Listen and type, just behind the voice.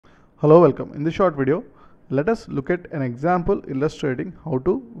Hello, welcome. In this short video, let us look at an example illustrating how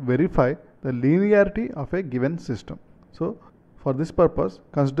to verify the linearity of a given system. So, for this purpose,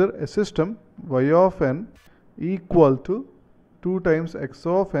 consider a system y of n equal to 2 times x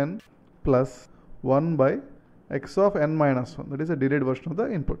of n plus 1 by x of n minus 1. That is a delayed version of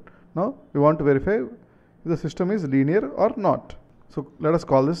the input. Now, we want to verify if the system is linear or not. So, let us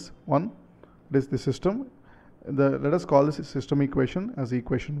call this one. This is the system. Let us call this system equation as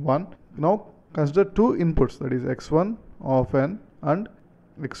equation 1. Now consider two inputs, that is x1 of n and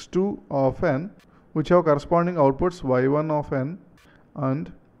x2 of n, which have corresponding outputs y1 of n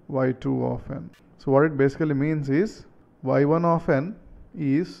and y2 of n. So what it basically means is y1 of n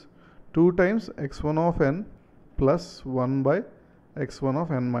is 2 times x1 of n plus 1 by x1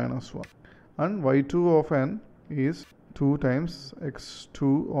 of n minus 1, and y2 of n is 2 times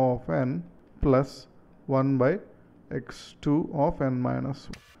x2 of n plus 1 by x2 of n minus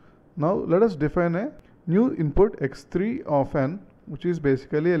 1. Now let us define a new input x3 of n, which is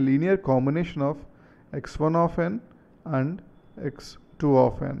basically a linear combination of x1 of n and x2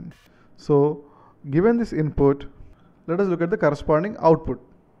 of n. So given this input, let us look at the corresponding output.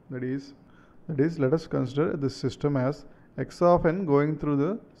 That is let us consider this system as x of n going through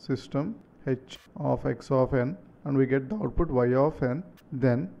the system h of x of n, and we get the output y of n.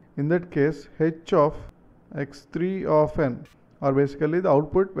 Then in that case, h of x3 of n, or basically the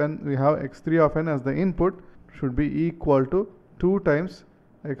output when we have x3 of n as the input, should be equal to 2 times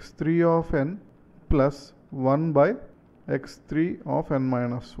x3 of n plus 1 by x3 of n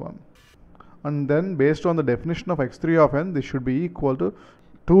minus 1. And then based on the definition of x3 of n, this should be equal to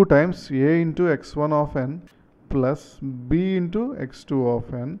 2 times a into x1 of n plus b into x2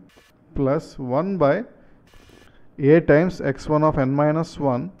 of n plus 1 by a times x1 of n minus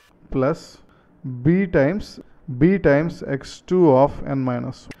 1 plus b times x2 of n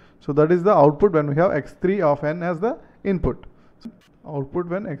minus 1. So that is the output when we have x3 of n as the input. So output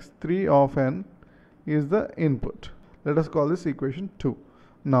when x3 of n is the input. Let us call this equation 2.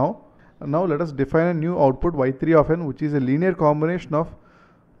 Now let us define a new output y3 of n, which is a linear combination of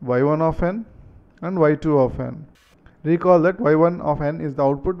y1 of n and y2 of n. Recall that y1 of n is the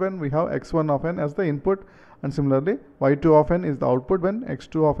output when we have x1 of n as the input, and similarly y2 of n is the output when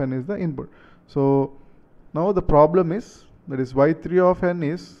x2 of n is the input. So now the problem is, that is y3 of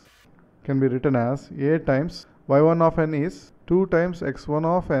n can be written as a times y1 of n is 2 times x1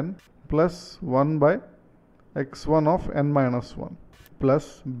 of n plus 1 by x1 of n minus 1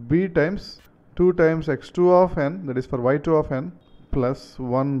 plus b times 2 times x2 of n, that is for y2 of n, plus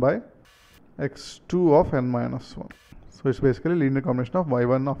 1 by x2 of n minus 1. So it's basically linear combination of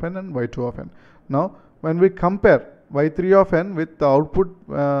y1 of n and y2 of n. Now when we compare y3 of n with the output,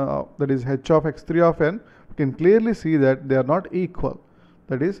 that is h of x3 of n, we can clearly see that they are not equal.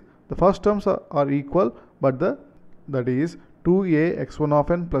 That is, the first terms are equal, but that is 2a x1 of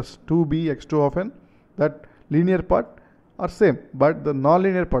n plus 2b x2 of n, that linear part are same, but the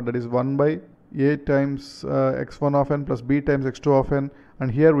non-linear part, that is 1 by a times x1 of n plus b times x2 of n, and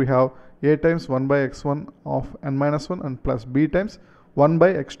here we have a times 1 by x1 of n minus 1 and plus b times 1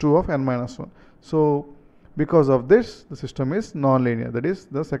 by x2 of n minus 1. So because of this, the system is non-linear. That is,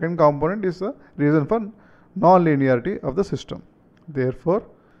 the second component is the reason for non-linearity of the system. Therefore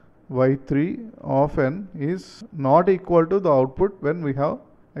y3 of n is not equal to the output when we have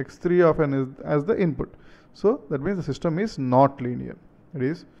x3 of n as the input. So that means the system is not linear. That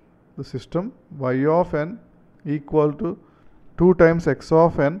is, the system y of n equal to 2 times x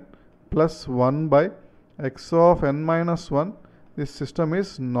of n plus 1 by x of n minus 1. This system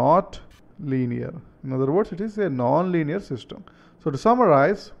is not linear. In other words, it is a non-linear system. So to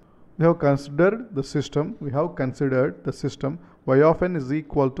summarize, we have considered the system y of n is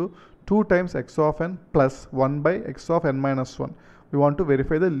equal to 2 times x of n plus 1 by x of n minus 1. We want to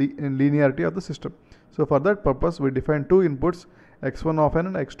verify the linearity of the system. So for that purpose, we define two inputs, x1 of n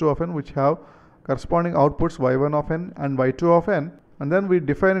and x2 of n, which have corresponding outputs y1 of n and y2 of n. And then we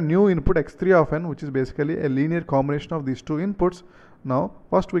define a new input x3 of n, which is basically a linear combination of these two inputs. Now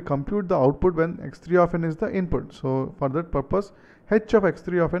first we compute the output when x3 of n is the input. So for that purpose, h of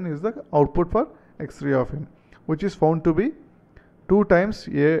x3 of n is the output for x3 of n, which is found to be 2 times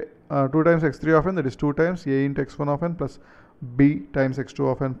x3 of n, that is 2 times a into x1 of n plus b times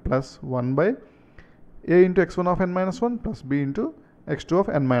x2 of n plus 1 by a into x1 of n minus 1 plus b into x2 of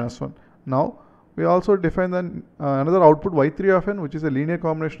n minus 1. Now we also define another output y3 of n, which is a linear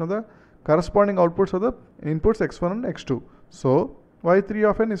combination of the corresponding outputs of the inputs x1 and x2. So y3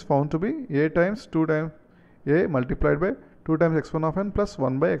 of n is found to be a times 2 times a multiplied by 2 times x1 of n plus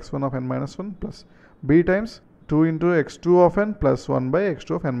 1 by x1 of n minus 1 plus b times 2 into x2 of n plus 1 by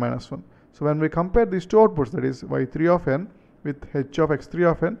x2 of n minus 1. So when we compare these two outputs, that is y3 of n with h of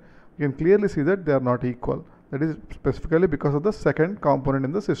x3 of n, you can clearly see that they are not equal. That is specifically because of the second component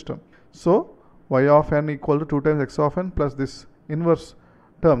in the system. So y of n equal to 2 times x of n plus this inverse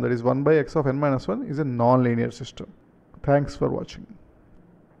term, that is 1 by x of n minus 1, is a non-linear system. Thanks for watching.